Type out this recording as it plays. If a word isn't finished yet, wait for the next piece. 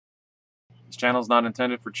This channel is not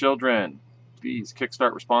intended for children. Please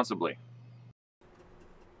kickstart responsibly.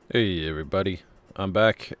 Hey everybody, I'm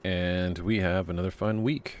back and we have another fun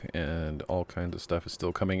week and all kinds of stuff is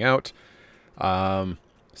still coming out.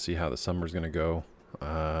 See how the summer's gonna go.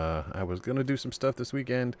 I was gonna do some stuff this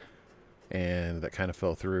weekend and that kind of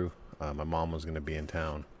fell through. My mom was gonna be in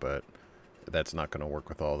town, but that's not gonna work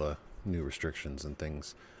with all the new restrictions and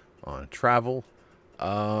things on travel.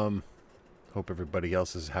 Hope everybody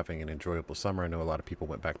else is having an enjoyable summer. I know a lot of people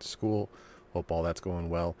went back to school. Hope all that's going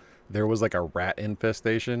well. There was like a rat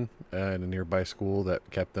infestation in a nearby school that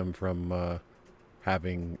kept them from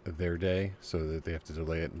having their day, so that they have to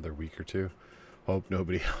delay it another week or two. Hope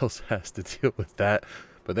nobody else has to deal with that.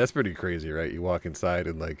 But that's pretty crazy, right? You walk inside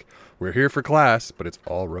and like, we're here for class, but it's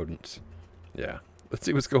all rodents. Yeah. Let's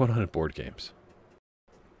see what's going on in board games.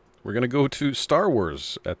 We're going to go to Star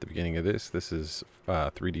Wars at the beginning of this. This is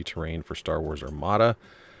 3D terrain for Star Wars Armada.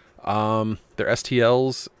 They're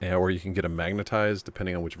STLs, or you can get them magnetized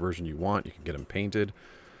depending on which version you want. You can get them painted,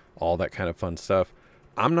 all that kind of fun stuff.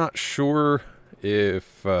 I'm not sure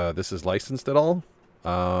if this is licensed at all,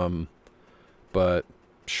 but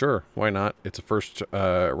sure, why not? It's a first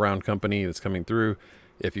round company that's coming through.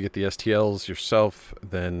 If you get the STLs yourself,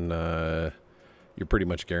 then you're pretty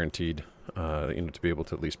much guaranteed to be able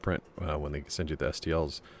to at least print when they send you the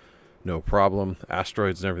STLs. No problem.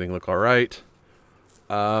 Asteroids and everything look all right.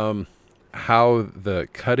 How the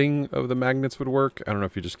cutting of the magnets would work, I don't know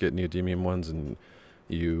if you just get neodymium ones and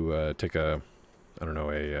you take a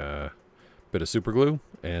bit of super glue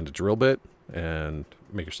and a drill bit and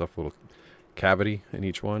make yourself a little cavity in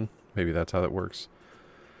each one. Maybe that's how that works.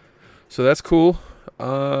 So that's cool.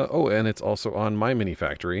 Oh, and it's also on My Mini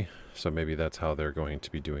Factory, so maybe that's how they're going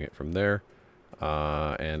to be doing it from there.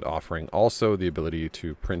 And offering also the ability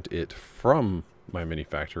to print it from My Mini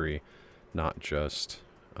Factory, not just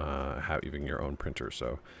having your own printer.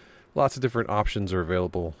 So lots of different options are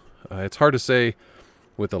available. It's hard to say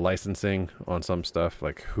with the licensing on some stuff,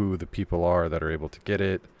 like who the people are that are able to get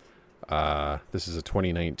it. This is a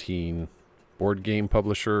 2019 board game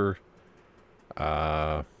publisher.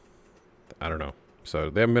 I don't know. So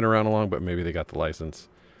they haven't been around long, but maybe they got the license.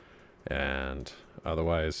 And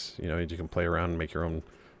otherwise, you can play around and make your own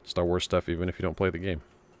Star Wars stuff even if you don't play the game.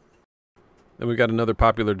 Then we got another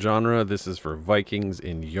popular genre. This is for Vikings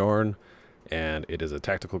in GJORN, and it is a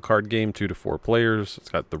tactical card game, 2 to 4 players. It's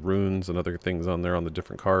got the runes and other things on there on the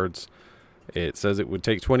different cards. It says it would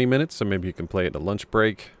take 20 minutes, so maybe you can play it at a lunch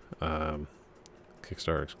break.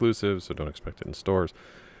 Kickstarter exclusive, so don't expect it in stores.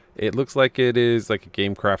 It looks like it is like a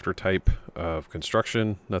game crafter type of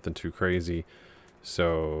construction, nothing too crazy.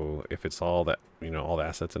 So if it's all that, all the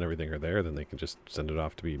assets and everything are there, then they can just send it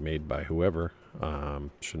off to be made by whoever.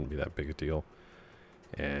 Shouldn't be that big a deal.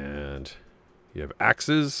 And you have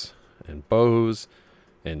axes and bows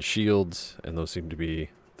and shields, and those seem to be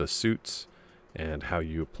the suits, and how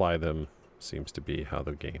you apply them seems to be how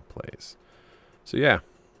the game plays. So yeah,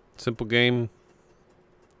 simple game.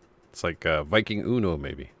 It's like Viking Uno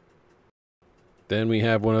maybe. Then we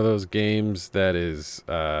have one of those games that is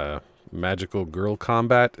magical girl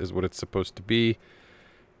combat is what it's supposed to be.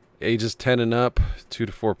 Ages 10 and up, 2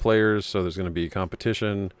 to 4 players, so there's going to be a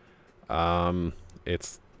competition.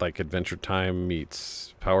 It's like Adventure Time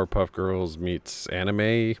meets Powerpuff Girls meets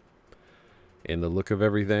anime in the look of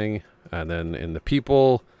everything. And then in the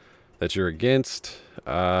people that you're against,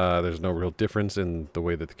 there's no real difference in the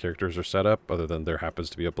way that the characters are set up, other than there happens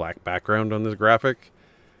to be a black background on this graphic.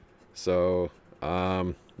 So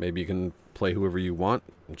maybe you can play whoever you want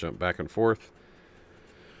and jump back and forth.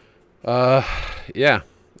 Yeah,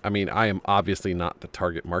 I mean, I am obviously not the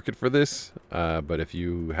target market for this, but if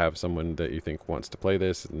you have someone that you think wants to play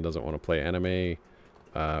this and doesn't want to play anime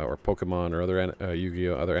or Pokemon or other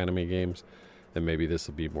Yu-Gi-Oh! Other anime games, then maybe this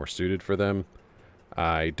will be more suited for them.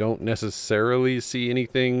 I don't necessarily see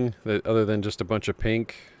anything that other than just a bunch of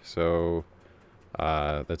pink, so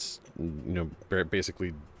that's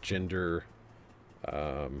basically gender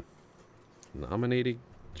nominating,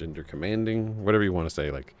 gender commanding, whatever you want to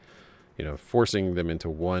say, like forcing them into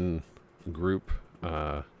one group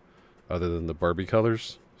other than the Barbie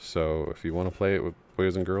colors. So if you want to play it with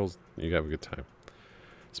boys and girls, you have a good time.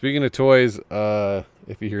 Speaking of toys,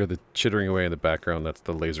 if you hear the chittering away in the background, that's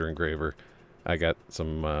the laser engraver. I got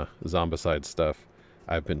some Zombicide stuff.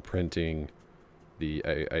 I've been printing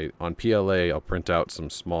on PLA. I'll print out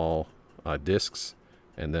some small discs,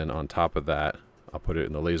 and then on top of that I'll put it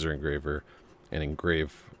in the laser engraver and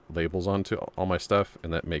engrave labels onto all my stuff,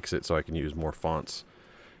 and that makes it so I can use more fonts.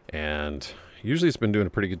 And usually it's been doing a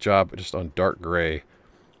pretty good job, but just on dark gray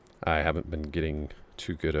I haven't been getting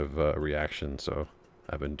too good of a reaction, so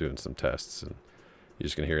I've been doing some tests, and you're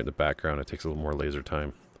just going to hear it in the background. It takes a little more laser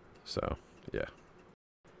time. So, yeah.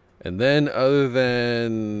 And then, other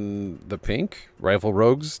than the pink, Rival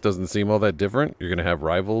Rogues doesn't seem all that different. You're going to have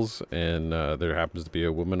rivals, and there happens to be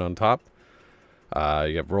a woman on top.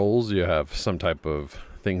 You have roles. You have some type of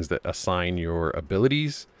things that assign your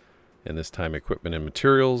abilities. And this time, equipment and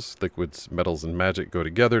materials, liquids, metals, and magic go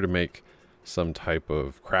together to make some type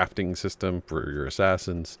of crafting system for your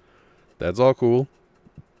assassins. That's all cool.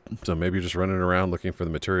 So maybe you're just running around looking for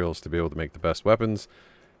the materials to be able to make the best weapons,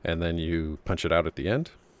 and then you punch it out at the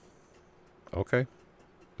end. Okay,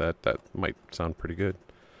 that might sound pretty good.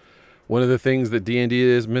 One of the things that D&D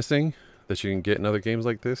is missing that you can get in other games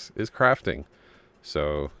like this is crafting.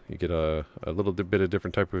 So you get a little bit of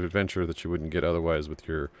different type of adventure that you wouldn't get otherwise with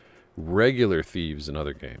your regular thieves in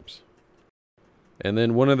other games. And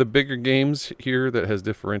then one of the bigger games here that has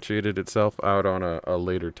differentiated itself out on a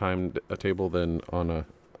later time table than on a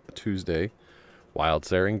Tuesday, Wild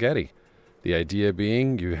Serengeti. The idea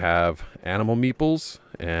being you have animal meeples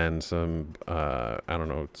and some, I don't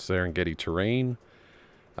know, Serengeti terrain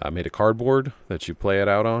made of cardboard that you play it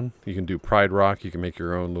out on. You can do Pride Rock. You can make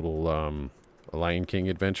your own little Lion King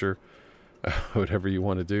adventure, whatever you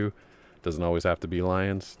want to do. Doesn't always have to be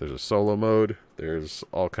lions. There's a solo mode. There's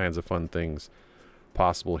all kinds of fun things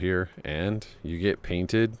possible here. And you get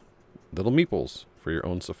painted little meeples for your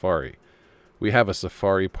own safari. We have a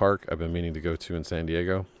safari park I've been meaning to go to in San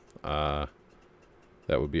Diego. That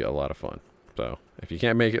would be a lot of fun. So if you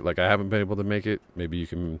can't make it, like I haven't been able to make it, maybe you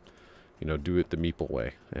can, you know, do it the meeple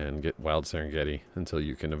way and get Wild Serengeti until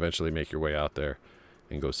you can eventually make your way out there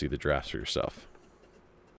and go see the drafts for yourself.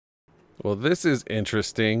 Well, this is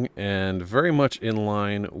interesting and very much in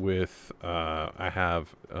line with, I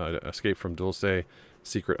have Escape from Dulce,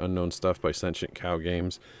 Secret Unknown Stuff by Sentient Cow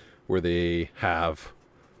Games, where they have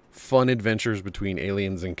fun adventures between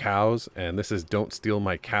aliens and cows, and this is Don't Steal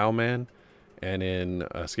My Cow Man. And in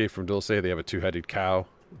Escape from Dulce, they have a two-headed cow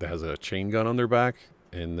that has a chain gun on their back,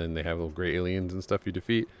 and then they have little gray aliens and stuff you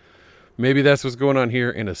defeat. Maybe that's what's going on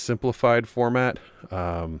here in a simplified format.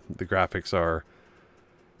 The graphics are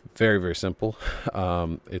very, very simple.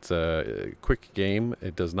 It's a quick game.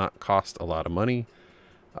 It does not cost a lot of money.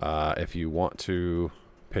 If you want to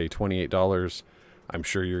pay $28, I'm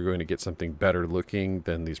sure you're going to get something better looking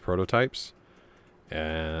than these prototypes.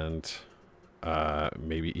 And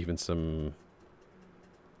maybe even some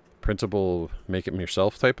printable make it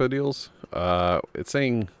yourself type of deals. It's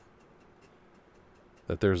saying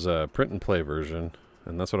that there's a print and play version,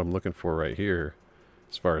 and that's what I'm looking for right here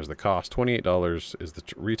as far as the cost. $28 is the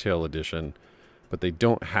retail edition, but they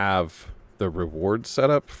don't have the rewards set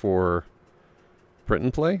up for print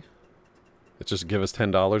and play. It's just give us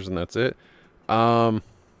 $10 and that's it.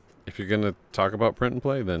 If you're going to talk about print and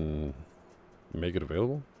play, then make it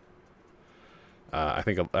available. I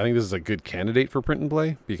think this is a good candidate for print and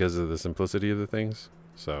play because of the simplicity of the things.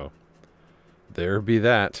 So there be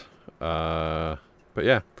that. But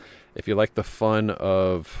yeah, if you like the fun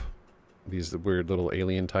of these weird little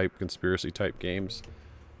alien type, conspiracy type games,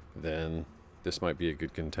 then this might be a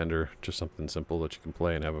good contender. Just something simple that you can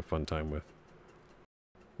play and have a fun time with.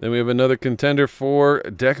 Then we have another contender for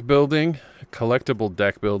deck building, collectible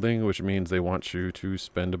deck building, which means they want you to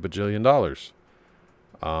spend $1 bajillion.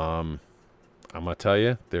 I'm going to tell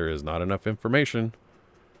you, there is not enough information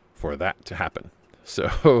for that to happen.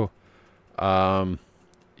 So,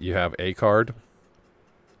 you have a card,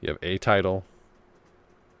 you have a title,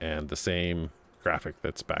 and the same graphic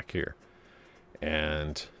that's back here.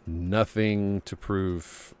 And nothing to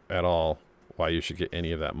prove at all why you should get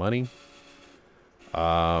any of that money.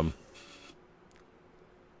 Okay,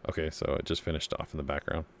 so it just finished off in the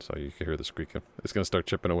background, so you can hear the squeaking. It's going to start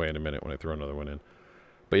chipping away in a minute when I throw another one in.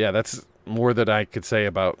 But yeah, that's more that I could say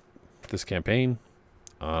about this campaign,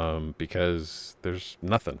 because there's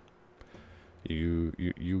nothing.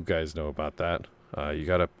 You guys know about that. You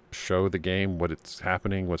got to show the game what it's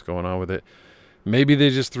happening, what's going on with it. Maybe they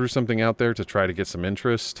just threw something out there to try to get some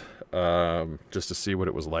interest, just to see what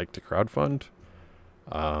it was like to crowdfund.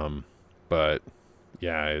 But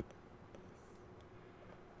yeah,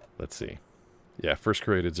 let's see. Yeah, first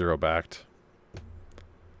created, zero backed.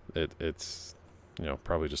 It's, you know,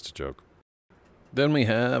 probably just a joke. Then we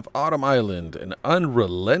have Autumn Island, an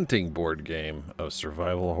unrelenting board game of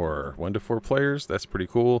survival horror. 1 to 4 players, that's pretty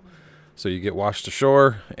cool. So you get washed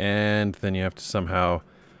ashore, and then you have to somehow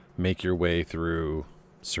make your way through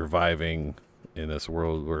surviving in this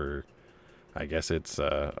world where I guess it's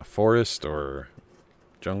a forest or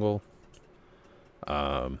jungle.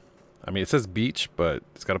 I mean, it says beach, but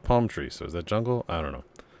it's got a palm tree, so is that jungle? I don't know.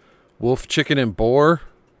 Wolf, chicken, and boar.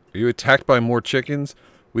 Are you attacked by more chickens?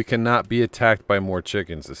 We cannot be attacked by more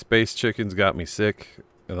chickens. The space chickens got me sick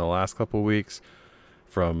in the last couple of weeks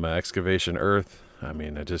from excavation Earth. I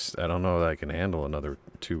mean, I don't know that I can handle another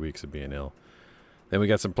 2 weeks of being ill. Then we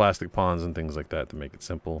got some plastic ponds and things like that to make it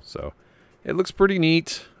simple. So it looks pretty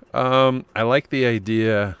neat. I like the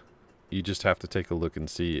idea. You just have to take a look and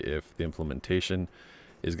see if the implementation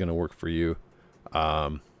is going to work for you.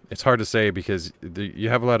 It's hard to say because you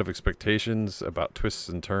have a lot of expectations about twists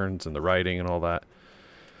and turns and the writing and all that.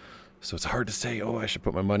 So it's hard to say, oh, I should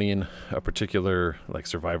put my money in a particular like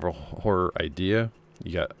survival horror idea.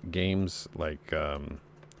 You got games like,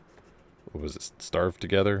 what was it, Starve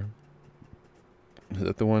Together? Is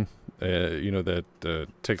that the one? You know, that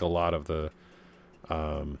take a lot of the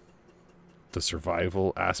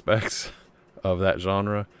survival aspects of that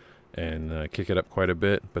genre and kick it up quite a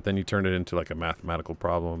bit, but then you turn it into like a mathematical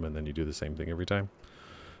problem and then you do the same thing every time.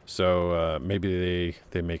 So maybe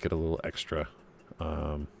they make it a little extra.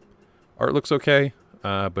 Art looks okay,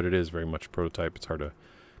 but it is very much a prototype. It's hard to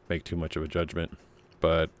make too much of a judgment,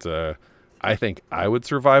 but I think I would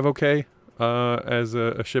survive okay as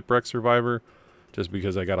a shipwreck survivor, just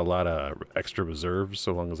because I got a lot of extra reserves.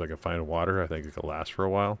 So long as I can find water, I think it could last for a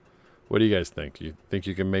while. What do you guys think? You think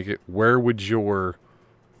you can make it? Where would your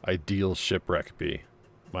ideal shipwreck be?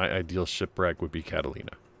 My ideal shipwreck would be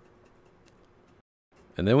Catalina.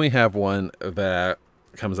 And then we have one that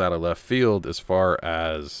comes out of left field as far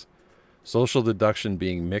as social deduction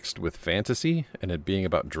being mixed with fantasy and it being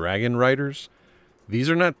about dragon riders. These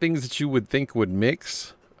are not things that you would think would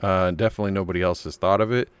mix. Definitely nobody else has thought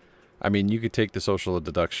of it. I mean, you could take the social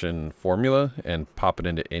deduction formula and pop it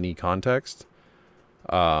into any context.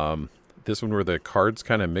 This one where the cards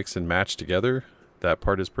kind of mix and match together, that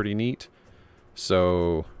part is pretty neat.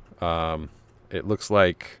 So it looks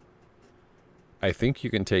like, I think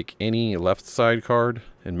you can take any left side card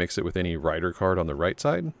and mix it with any rider card on the right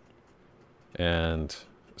side, and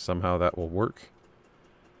somehow that will work.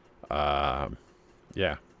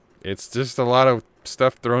 Yeah, it's just a lot of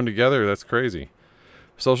stuff thrown together. That's crazy.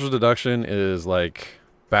 Social deduction is like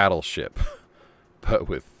Battleship, but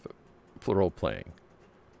with role playing,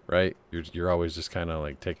 right? You're always just kind of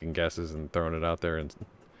like taking guesses and throwing it out there and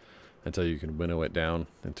until you can winnow it down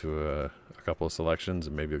into a couple of selections,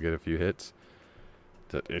 and maybe you'll get a few hits.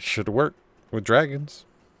 It should work with dragons.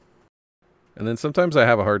 And then sometimes I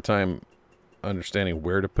have a hard time understanding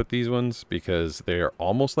where to put these ones because they are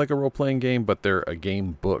almost like a role-playing game, but they're a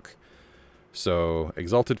game book. So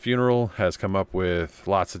Exalted Funeral has come up with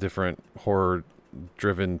lots of different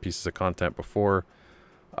horror-driven pieces of content before.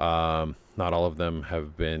 Not all of them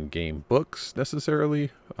have been game books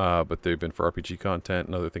necessarily, but they've been for RPG content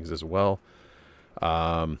and other things as well.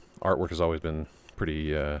 Artwork has always been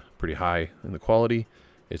pretty high in the quality.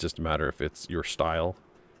 It's just a matter if it's your style.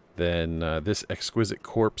 Then this Exquisite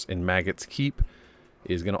Corpse in Maggots Keep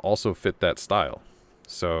is going to also fit that style.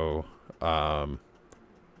 So, yeah,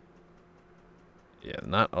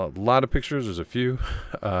 not a lot of pictures. There's a few,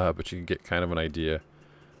 but you can get kind of an idea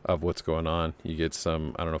of what's going on. You get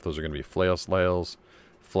some, I don't know if those are going to be flail snails,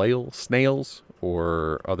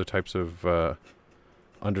 or other types of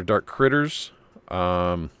underdark critters.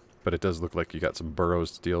 But it does look like you got some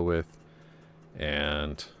burrows to deal with,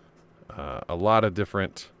 and a lot of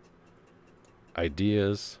different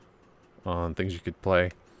ideas on things you could play.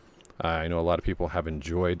 I know a lot of people have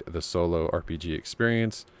enjoyed the solo RPG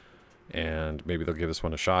experience, and maybe they'll give this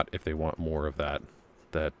one a shot if they want more of that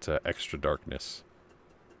extra darkness.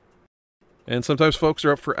 And sometimes folks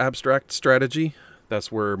are up for abstract strategy.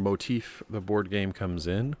 That's where Motif, the board game, comes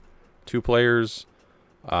in. 2 players,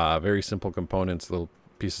 very simple components, little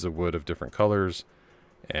pieces of wood of different colors,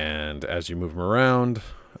 and as you move them around,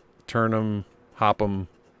 turn them, hop them,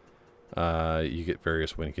 you get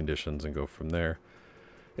various win conditions and go from there.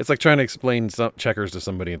 It's like trying to explain some checkers to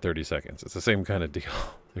somebody in 30 seconds. It's the same kind of deal.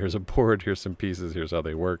 Here's a board, here's some pieces, here's how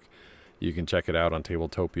they work. You can check it out on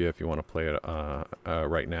Tabletopia if you want to play it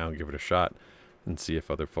right now and give it a shot and see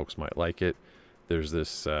if other folks might like it. There's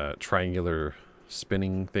this triangular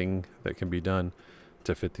spinning thing that can be done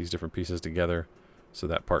to fit these different pieces together. So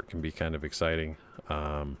that part can be kind of exciting.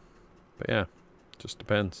 But yeah, just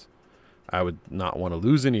depends. I would not want to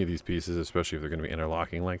lose any of these pieces, especially if they're going to be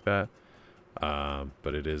interlocking like that.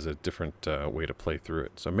 But it is a different way to play through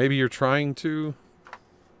it. So maybe you're trying to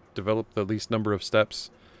develop the least number of steps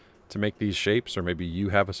to make these shapes, or maybe you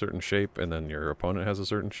have a certain shape and then your opponent has a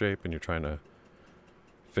certain shape and you're trying to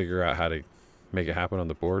figure out how to make it happen on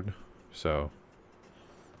the board. So,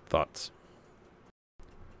 thoughts.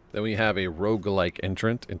 Then we have a roguelike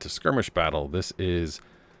entrant into Skirmish Battle. This is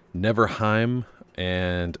Neverheim,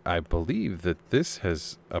 and I believe that this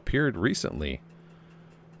has appeared recently.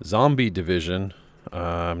 Zombie Division.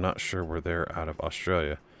 I'm not sure where they're out of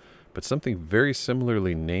Australia, but something very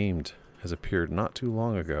similarly named has appeared not too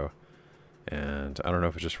long ago. And I don't know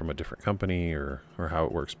if it's just from a different company or how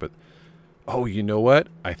it works, but oh, you know what?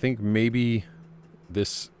 I think maybe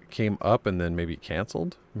this came up and then maybe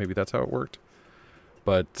canceled. Maybe that's how it worked.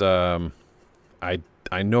 But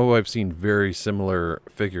I know I've seen very similar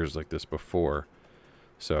figures like this before.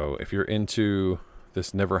 So if you're into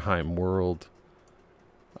this Neverheim world,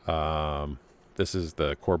 this is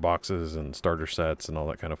the core boxes and starter sets and all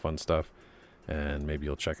that kind of fun stuff. And maybe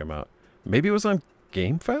you'll check them out. Maybe it was on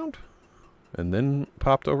GameFound and then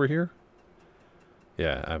popped over here.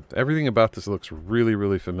 Yeah, everything about this looks really,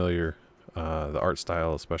 really familiar. The art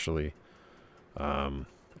style especially. And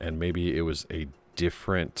maybe it was a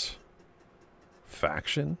different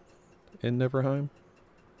faction in Neverheim.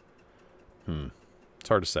 It's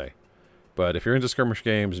hard to say. But if you're into skirmish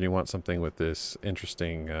games and you want something with this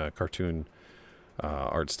interesting cartoon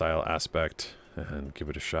art style aspect, and give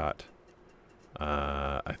it a shot.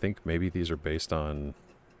 I think maybe these are based on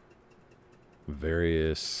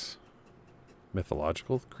various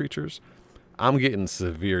mythological creatures. I'm getting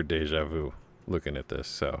severe deja vu looking at this,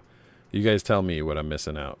 so you guys tell me what I'm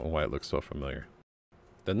missing out and why it looks so familiar.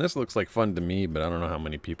 Then this looks like fun to me, but I don't know how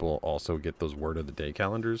many people also get those word of the day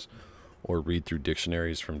calendars or read through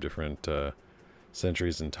dictionaries from different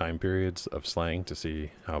centuries and time periods of slang to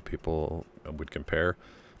see how people would compare.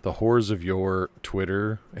 The Whores of Your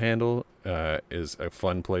Twitter handle is a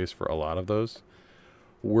fun place for a lot of those.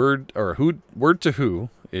 Word to Who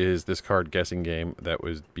is this card guessing game that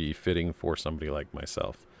would be fitting for somebody like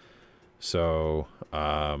myself. So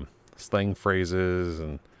slang phrases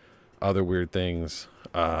and other weird things.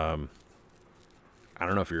 I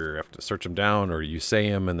don't know if you have to search them down or you say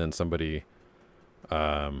them and then somebody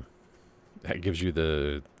gives you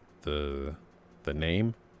the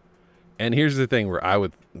name. And here's the thing where I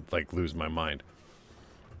would like lose my mind.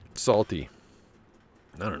 Salty.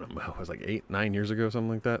 I don't know. It was like 8-9 years ago,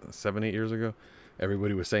 something like that. 7-8 years ago.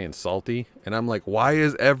 Everybody was saying salty. And I'm like, why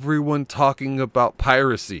is everyone talking about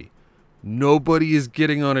piracy? Nobody is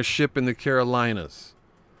getting on a ship in the Carolinas.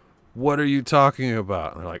 What are you talking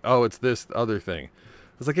about? And they're like, oh, it's this other thing. I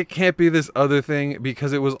was like, it can't be this other thing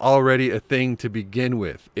because it was already a thing to begin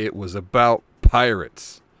with. It was about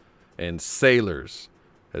pirates and sailors.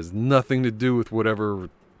 It has nothing to do with whatever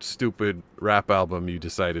stupid rap album you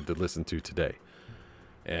decided to listen to today.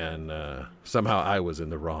 And somehow I was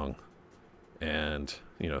in the wrong. And,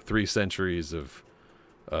 3 centuries of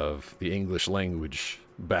the English language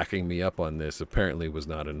backing me up on this apparently was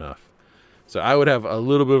not enough. So I would have a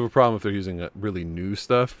little bit of a problem if they're using really new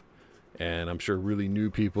stuff. And I'm sure really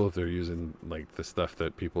new people, if they're using like the stuff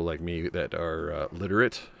that people like me that are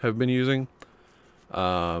literate have been using,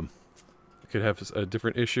 could have a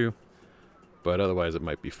different issue. But otherwise it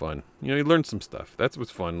might be fun. You learn some stuff. That's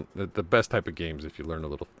what's fun. The best type of games if you learn a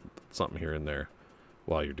little something here and there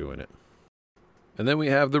while you're doing it. And then we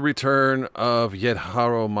have the return of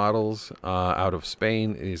Yedharo models out of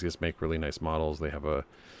Spain. These guys make really nice models. They have a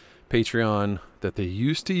Patreon that they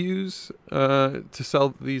used to use to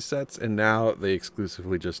sell these sets, and now they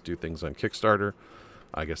exclusively just do things on Kickstarter.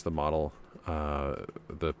 I guess the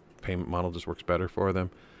payment model just works better for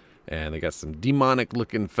them. And they got some demonic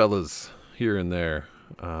looking fellas here and there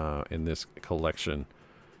in this collection.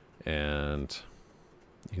 And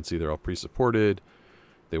you can see they're all pre-supported.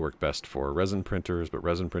 They work best for resin printers, but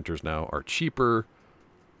resin printers now are cheaper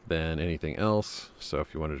than anything else. So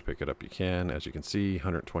if you wanted to pick it up, you can. As you can see,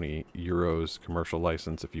 120 euros commercial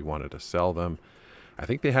license if you wanted to sell them. I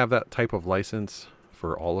think they have that type of license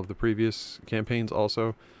for all of the previous campaigns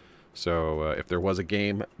also. So if there was a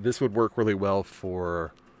game, this would work really well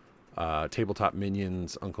for Tabletop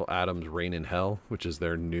Minions, Uncle Adam's Reign in Hell, which is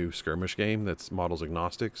their new skirmish game that's models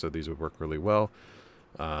agnostic. So these would work really well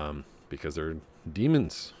because they're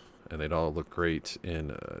demons, and they'd all look great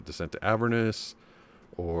in Descent to Avernus,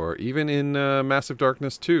 or even in Massive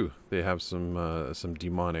Darkness 2. They have some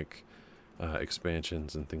demonic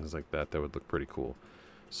expansions and things like that that would look pretty cool.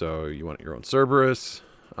 So you want your own Cerberus,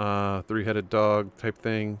 3-headed dog type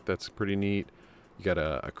thing. That's pretty neat. You got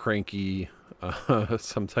a cranky,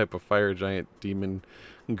 some type of fire giant demon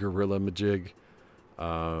gorilla majig.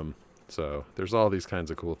 So there's all these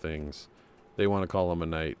kinds of cool things. They want to call them a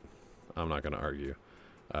knight. I'm not going to argue.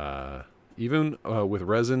 Even with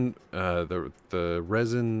resin, the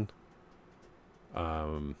resin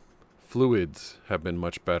fluids have been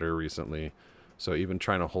much better recently. So even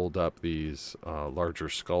trying to hold up these larger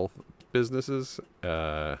skull businesses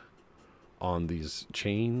on these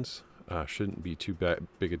chains. Shouldn't be too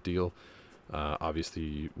big a deal. Obviously,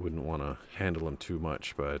 you wouldn't want to handle them too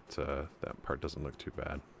much, but that part doesn't look too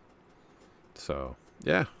bad. So,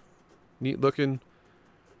 yeah, neat looking.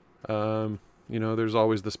 You know, there's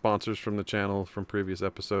always the sponsors from the channel from previous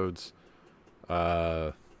episodes.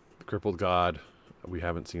 Crippled God, we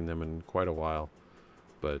haven't seen them in quite a while,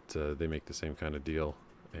 but they make the same kind of deal.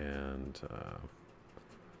 And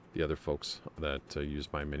the other folks that use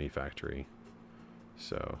my mini factory.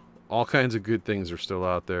 So all kinds of good things are still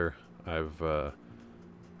out there. I've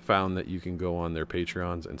found that you can go on their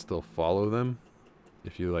Patreons and still follow them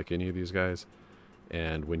if you like any of these guys.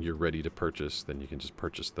 And when you're ready to purchase, then you can just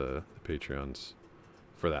purchase the Patreons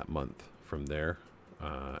for that month from there,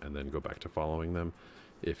 and then go back to following them.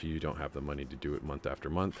 If you don't have the money to do it month after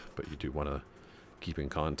month, but you do want to keep in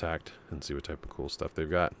contact and see what type of cool stuff they've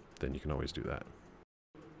got, then you can always do that.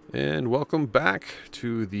 And welcome back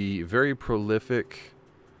to the very prolific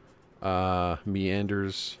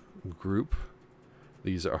Meanders group.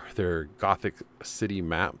 These are their Gothic City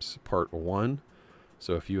maps, part 1.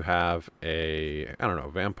 So if you have a, I don't know,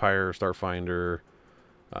 Vampire, Starfinder,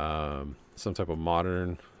 some type of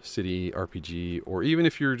modern city RPG, or even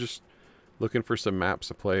if you're just looking for some maps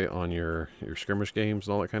to play on your skirmish games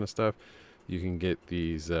and all that kind of stuff, you can get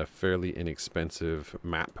these fairly inexpensive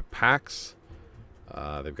map packs.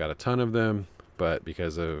 They've got a ton of them, but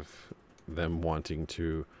because of them wanting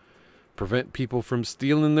to prevent people from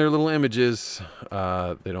stealing their little images,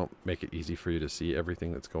 they don't make it easy for you to see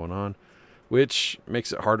everything that's going on, which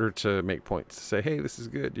makes it harder to make points to say, hey, this is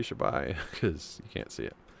good, you should buy, because you can't see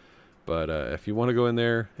it. But if you want to go in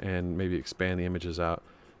there and maybe expand the images out,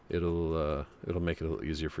 it'll make it a little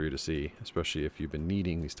easier for you to see, especially if you've been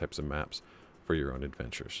needing these types of maps for your own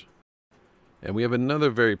adventures. And we have another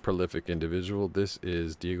very prolific individual. This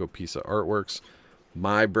is Diego Pisa Artworks,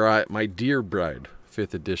 my dear bride,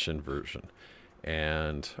 5th edition version.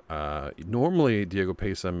 And normally Diego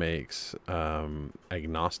Pisa makes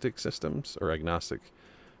agnostic systems or agnostic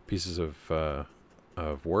pieces of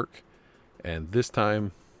work, and this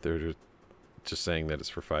time they're just saying that it's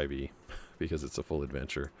for 5e because it's a full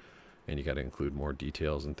adventure and you got to include more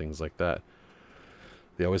details and things like that.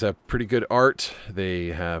 They always have pretty good art. They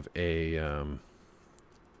have a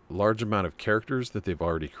large amount of characters that they've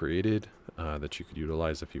already created that you could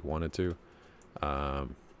utilize if you wanted to.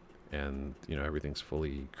 And you know, everything's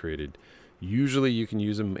fully created. Usually you can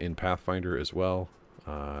use them in Pathfinder as well.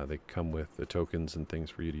 They come with the tokens and things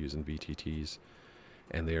for you to use in VTTs,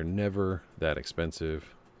 and they are never that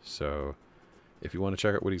expensive. So if you want to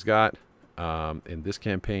check out what he's got in this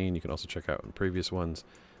campaign, you can also check out in previous ones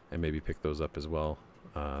and maybe pick those up as well.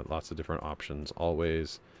 Lots of different options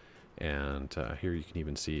always, and here you can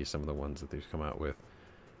even see some of the ones that they've come out with.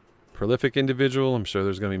 Prolific individual. I'm sure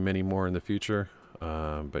there's going to be many more in the future,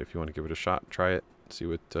 but if you want to give it a shot, try it, see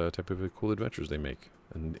what type of cool adventures they make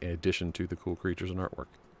in addition to the cool creatures and artwork.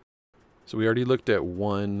 So we already looked at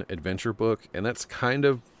one adventure book, and that's kind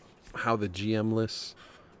of how the GM-less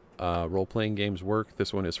role-playing games work.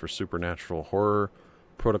 This one is for Supernatural Horror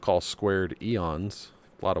Protocol Squared Eons.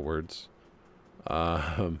 A lot of words,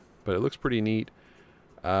 but it looks pretty neat.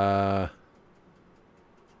 The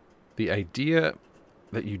idea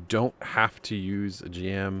that you don't have to use a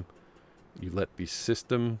GM, you let the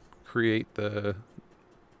system create the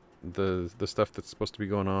stuff that's supposed to be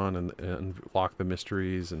going on and unlock the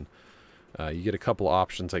mysteries, and you get a couple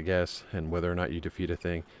options, I guess, and whether or not you defeat a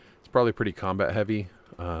thing. It's probably pretty combat heavy,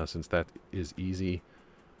 since that is easy.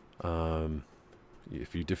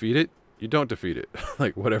 If you defeat it, you don't defeat it.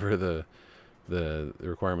 Like whatever the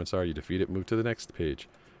requirements are, you defeat it, move to the next page.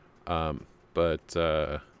 But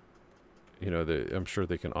you know, I'm sure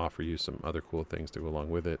they can offer you some other cool things to go along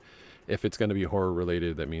with it. If it's going to be horror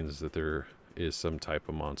related, that means that there is some type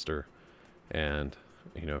of monster, and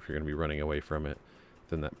you know, if you're going to be running away from it,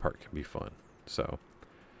 then that part can be fun. So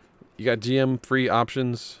you got GM free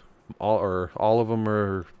options. All of them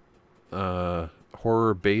are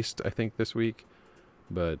horror based, I think, this week.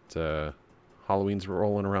 But Halloween's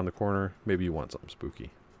rolling around the corner. Maybe you want something spooky.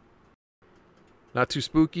 Not too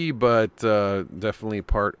spooky, but definitely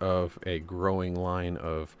part of a growing line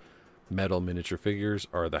of metal miniature figures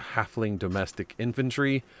are the Halfling Domestic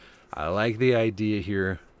Infantry. I like the idea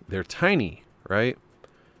here. They're tiny, right?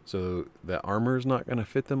 So the armor is not going to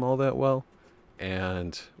fit them all that well.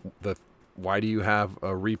 And why do you have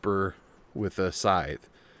a Reaper with a scythe?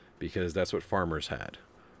 Because that's what farmers had.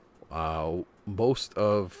 Most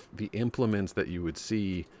of the implements that you would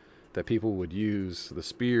see that people would use, the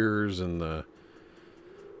spears and the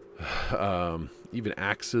even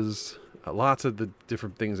axes, lots of the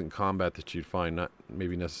different things in combat that you'd find, not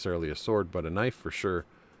maybe necessarily a sword, but a knife for sure,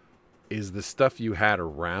 is the stuff you had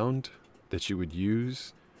around that you would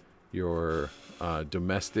use, your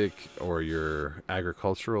domestic or your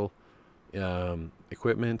agricultural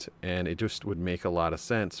equipment, and it just would make a lot of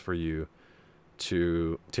sense for you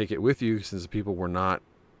to take it with you, since the people were not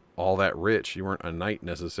all that rich. You weren't a knight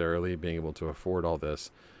necessarily, being able to afford all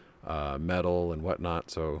this metal and whatnot.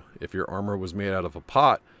 So if your armor was made out of a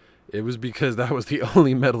pot, it was because that was the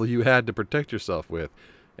only metal you had to protect yourself with.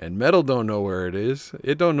 And metal don't know where it is.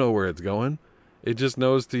 It don't know where it's going. It just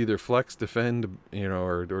knows to either flex, defend, you know,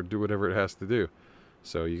 or do whatever it has to do.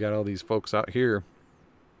 So you got all these folks out here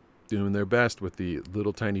doing their best with the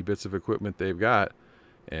little tiny bits of equipment they've got.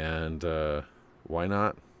 And why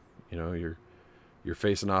not? You know, you're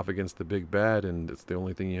facing off against the big bad, and it's the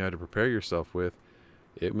only thing you had to prepare yourself with.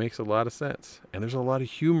 It makes a lot of sense. And there's a lot of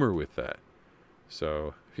humor with that.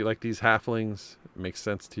 So if you like these halflings, it makes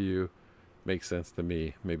sense to you, makes sense to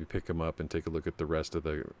me. Maybe pick them up and take a look at the rest of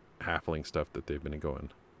the halfling stuff that they've been going.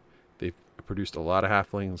 They've produced a lot of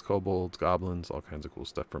halflings, kobolds, goblins, all kinds of cool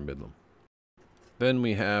stuff from Midland. Then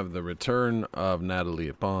we have the return of Natalie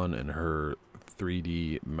upon and her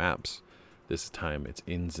 3D maps. This time it's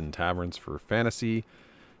inns and taverns for fantasy.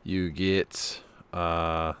 You get,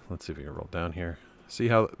 let's see if we can roll down here. See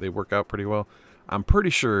how they work out pretty well? I'm pretty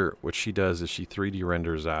sure what she does is she 3D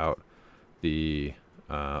renders out the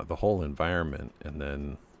whole environment, and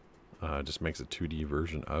then just makes a 2D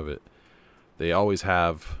version of it. They always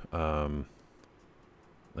have,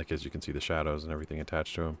 like, as you can see, the shadows and everything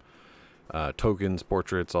attached to them. Tokens,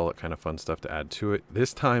 portraits, all that kind of fun stuff to add to it.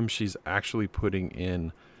 This time she's actually putting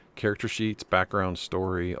in character sheets, background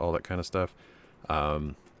story, all that kind of stuff.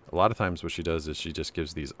 A lot of times what she does is she just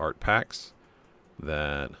gives these art packs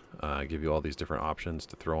that give you all these different options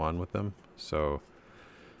to throw on with them. So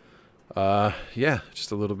yeah,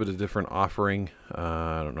 just a little bit of different offering.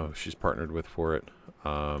 I don't know who she's partnered with for it,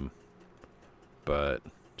 but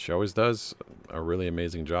she always does a really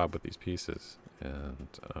amazing job with these pieces. And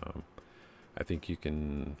I think you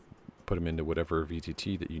can put them into whatever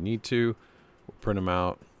VTT that you need to, print them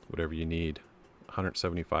out, whatever you need.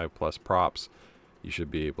 175 plus props. You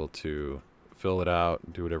should be able to fill it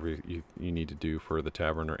out, do whatever you need to do for the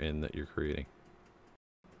tavern or inn that you're creating.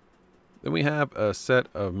 Then we have a set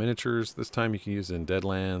of miniatures. This time you can use in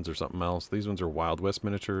Deadlands or something else. These ones are Wild West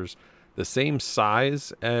miniatures. The same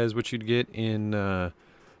size as what you'd get in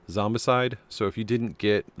Zombicide. So if you didn't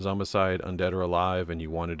get Zombicide Undead or Alive and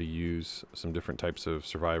you wanted to use some different types of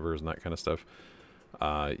survivors and that kind of stuff,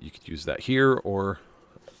 you could use that here, or,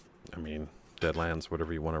 I mean, Deadlands,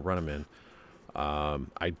 whatever you want to run them in.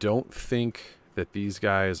 I don't think that these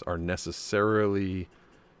guys are necessarily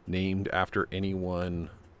named after anyone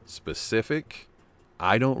specific.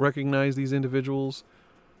 I don't recognize these individuals.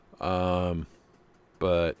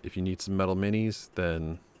 But if you need some metal minis,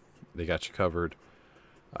 then they got you covered.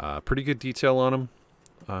 Pretty good detail on them.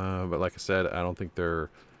 But like I said, I don't think they're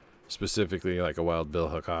specifically like a Wild Bill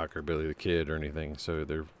Hickok or Billy the Kid or anything. So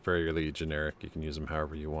they're fairly generic. You can use them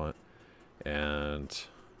however you want. And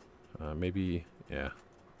maybe, yeah,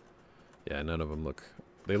 none of them look,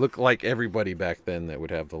 they look like everybody back then that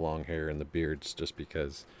would have the long hair and the beards, just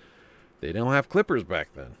because they don't have clippers back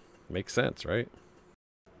then. Makes sense, right?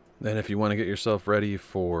 Then if you want to get yourself ready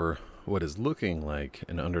for what is looking like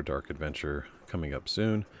an Underdark adventure coming up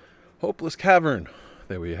soon, Hopeless Cavern.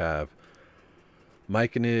 There we have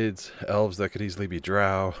Myconids, elves that could easily be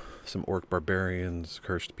drow, some orc barbarians,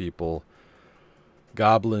 cursed people,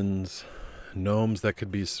 goblins, gnomes that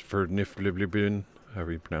could be for Nifliblibin,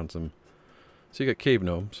 however you pronounce them. So you got cave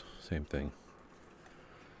gnomes, same thing.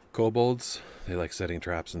 Kobolds, they like setting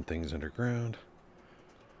traps and things underground.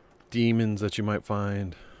 Demons that you might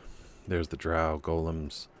find. There's the drow,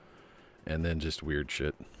 golems, and then just weird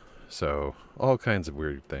shit. So all kinds of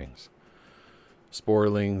weird things.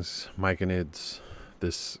 Sporelings, myconids,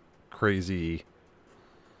 this crazy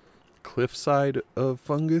cliffside of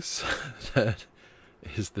fungus that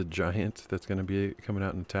is the giant that's going to be coming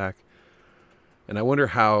out and attack. And I wonder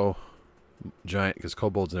how giant, because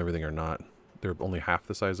kobolds and everything are not, they're only half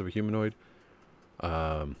the size of a humanoid,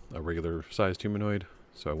 a regular sized humanoid.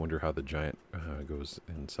 So I wonder how the giant goes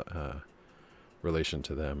in relation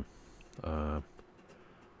to them.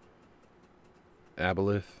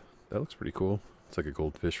 Aboleth, that looks pretty cool. It's like a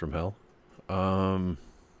goldfish from hell.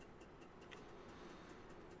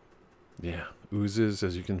 Yeah, oozes,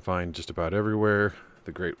 as you can find just about everywhere.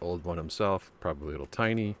 The Great Old One himself, probably a little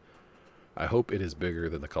tiny. I hope it is bigger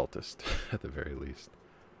than the cultist, at the very least.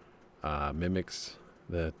 Mimics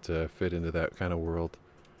that fit into that kind of world.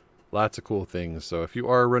 Lots of cool things. So if you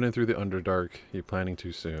are running through the Underdark, you're planning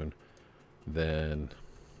too soon, then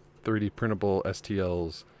 3D printable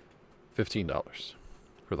STLs, $15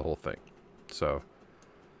 for the whole thing. So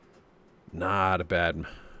not a bad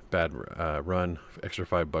run. Extra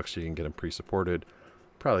 $5 you can get them pre-supported.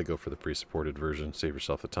 Probably go for the pre-supported version, save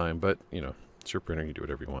yourself the time, but you know, it's your printer, you do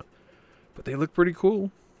whatever you want. But they look pretty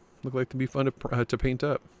cool. Look like to be fun to paint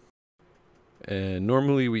up. And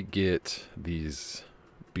normally we get these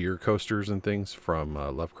beer coasters and things from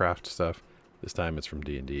Lovecraft stuff. This time it's from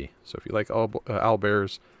D&D. So if you like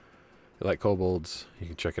owlbears, you like kobolds, you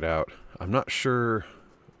can check it out. I'm not sure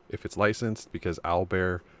if it's licensed because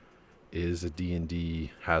owlbear is a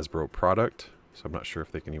D&D Hasbro product. So I'm not sure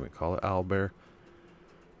if they can even call it owlbear.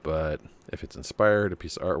 But if it's inspired, a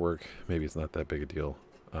piece of artwork, maybe it's not that big a deal.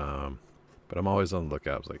 But I'm always on the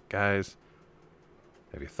lookout. I was like, guys,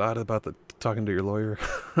 have you thought about talking to your lawyer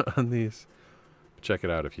on these? Check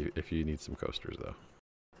it out if you need some coasters, though.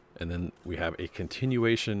 And then we have a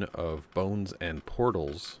continuation of Bones and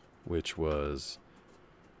Portals, which was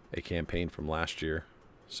a campaign from last year.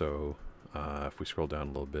 So if we scroll down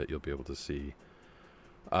a little bit, you'll be able to see.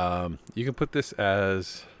 You can put this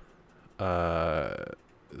as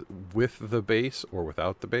with the base or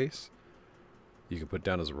without the base. You can put it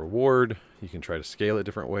down as a reward. You can try to scale it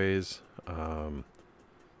different ways. The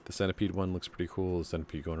centipede one looks pretty cool. The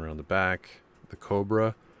centipede going around the back. The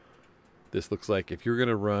cobra. This looks like if you're going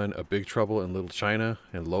to run a Big Trouble in Little China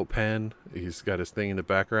and Lopan, he's got his thing in the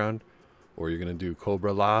background, or you're going to do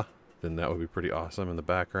Cobra La, then that would be pretty awesome in the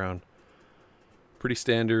background. Pretty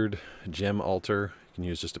standard gem altar. You can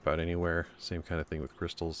use just about anywhere. Same kind of thing with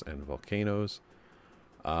crystals and volcanoes.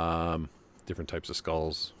 Different types of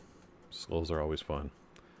skulls. Skulls are always fun.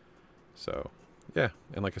 So, yeah.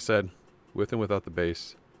 And like I said, with and without the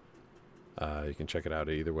base, you can check it out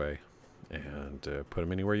either way. And put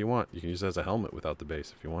them anywhere you want. You can use it as a helmet without the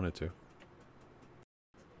base if you wanted to.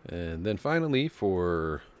 And then finally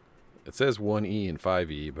for, it says 1E and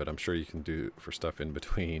 5E, but I'm sure you can do for stuff in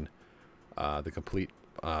between, the complete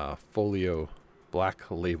folio black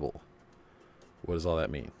label. What does all that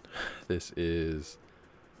mean? This is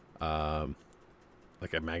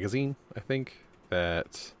like a magazine, I think,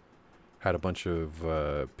 that had a bunch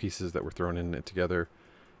of pieces that were thrown in it together.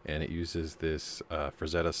 And it uses this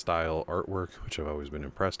Frazetta style artwork, which I've always been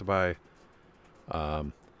impressed by.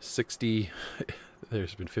 60,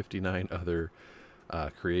 there's been 59 other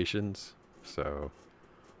creations. So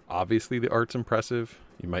obviously the art's impressive.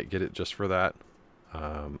 You might get it just for that.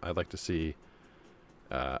 I'd like to see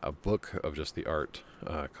a book of just the art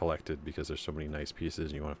collected, because there's so many nice pieces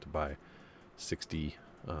and you won't have to buy 60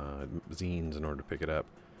 zines in order to pick it up.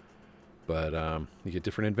 But you get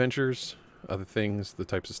different adventures, other things, the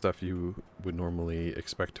types of stuff you would normally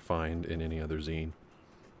expect to find in any other zine.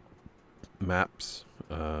 Maps,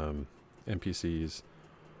 NPCs,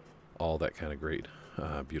 all that kind of great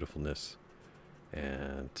beautifulness.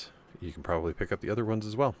 And you can probably pick up the other ones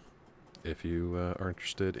as well if you are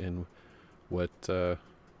interested in what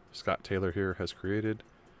Scott Taylor here has created.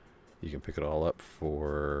 You can pick it all up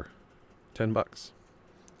for $10. You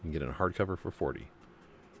can get it in a hardcover for $40.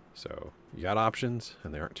 So you got options,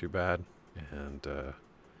 and they aren't too bad. And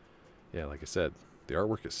yeah, like I said, the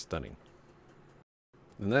artwork is stunning.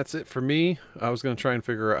 And that's it for me. I was going to try and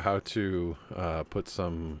figure out how to put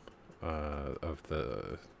some of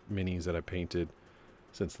the minis that I painted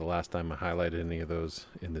since the last time I highlighted any of those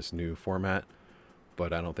in this new format.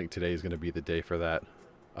 But I don't think today is going to be the day for that.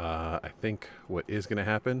 I think what is going to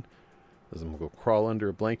happen is I'm going to go crawl under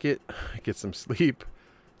a blanket, get some sleep,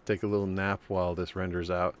 take a little nap while this renders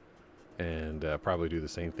out. And probably do the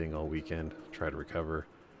same thing all weekend, try to recover.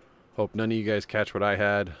 Hope none of you guys catch what I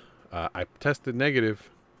had. I tested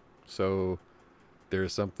negative, so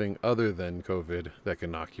there's something other than COVID that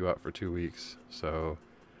can knock you out for 2 weeks. So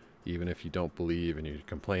even if you don't believe and you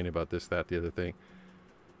complain about this, that, the other thing,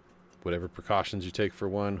 whatever precautions you take for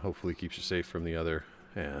one, hopefully keeps you safe from the other,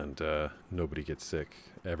 and nobody gets sick.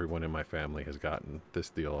 Everyone in my family has gotten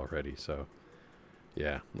this deal already, so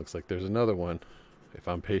yeah, looks like there's another one. If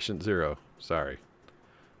I'm patient zero, sorry.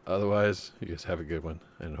 Otherwise, you guys have a good one,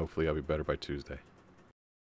 and hopefully I'll be better by Tuesday.